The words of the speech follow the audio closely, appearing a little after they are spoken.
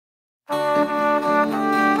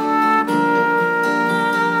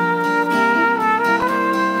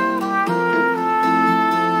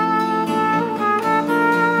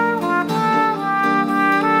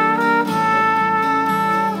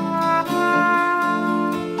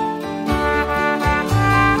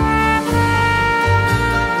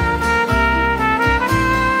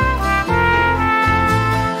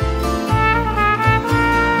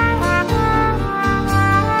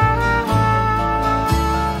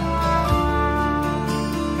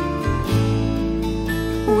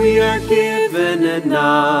We are given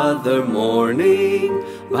another morning,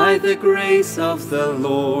 by the grace of the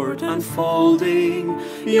Lord unfolding.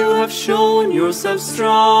 You have shown yourself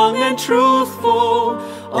strong and truthful.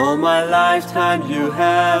 All my lifetime you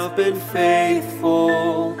have been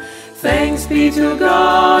faithful. Thanks be to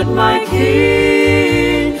God, my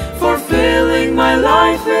King, for filling my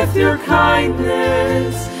life with your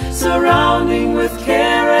kindness, surrounding with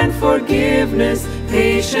care and forgiveness,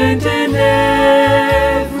 patient in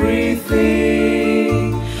everything,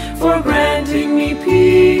 for granting me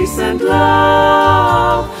peace and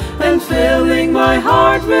love, and filling my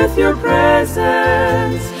heart with your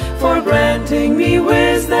presence, for granting me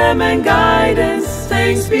wisdom and guidance.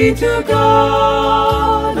 Thanks be to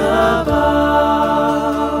God above.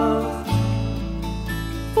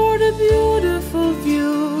 For the beautiful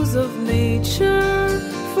views of nature,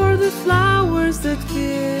 for the flowers that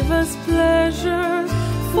give us pleasure,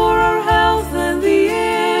 for our health and the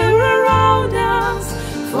air around us,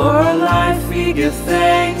 for our life we give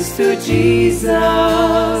thanks to Jesus.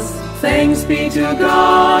 Thanks be to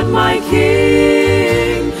God, my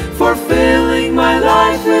King, for filling my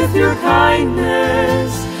life with your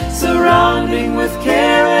kindness, surrounding with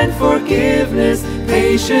care and forgiveness,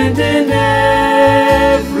 patient in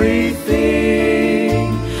everything,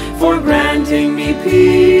 for granting me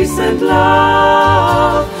peace and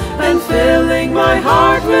love, and filling my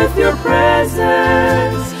heart with your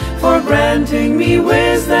presence, for granting me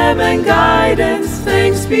wisdom and guidance.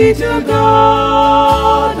 Thanks be to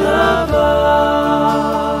God above.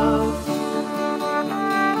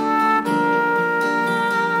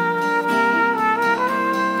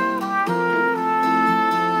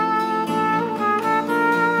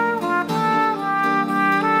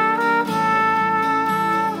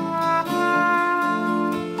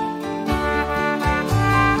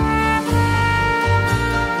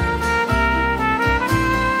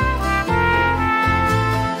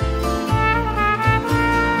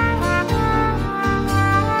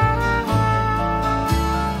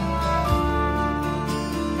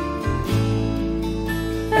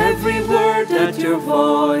 Every word that your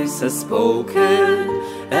voice has spoken,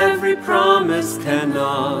 every promise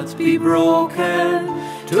cannot be broken.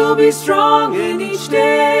 To be strong in each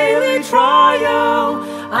daily trial,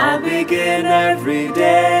 I begin every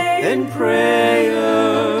day in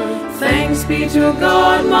prayer. Thanks be to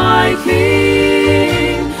God, my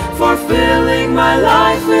King, for filling my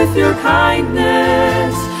life with your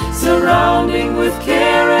kindness, surrounding with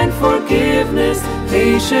care and forgiveness,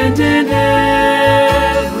 patient in everything,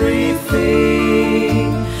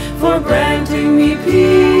 for granting me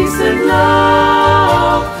peace and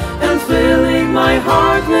love, and filling my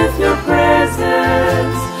heart with your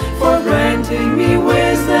presence, for granting me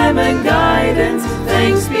wisdom and guidance.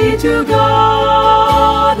 Thanks be to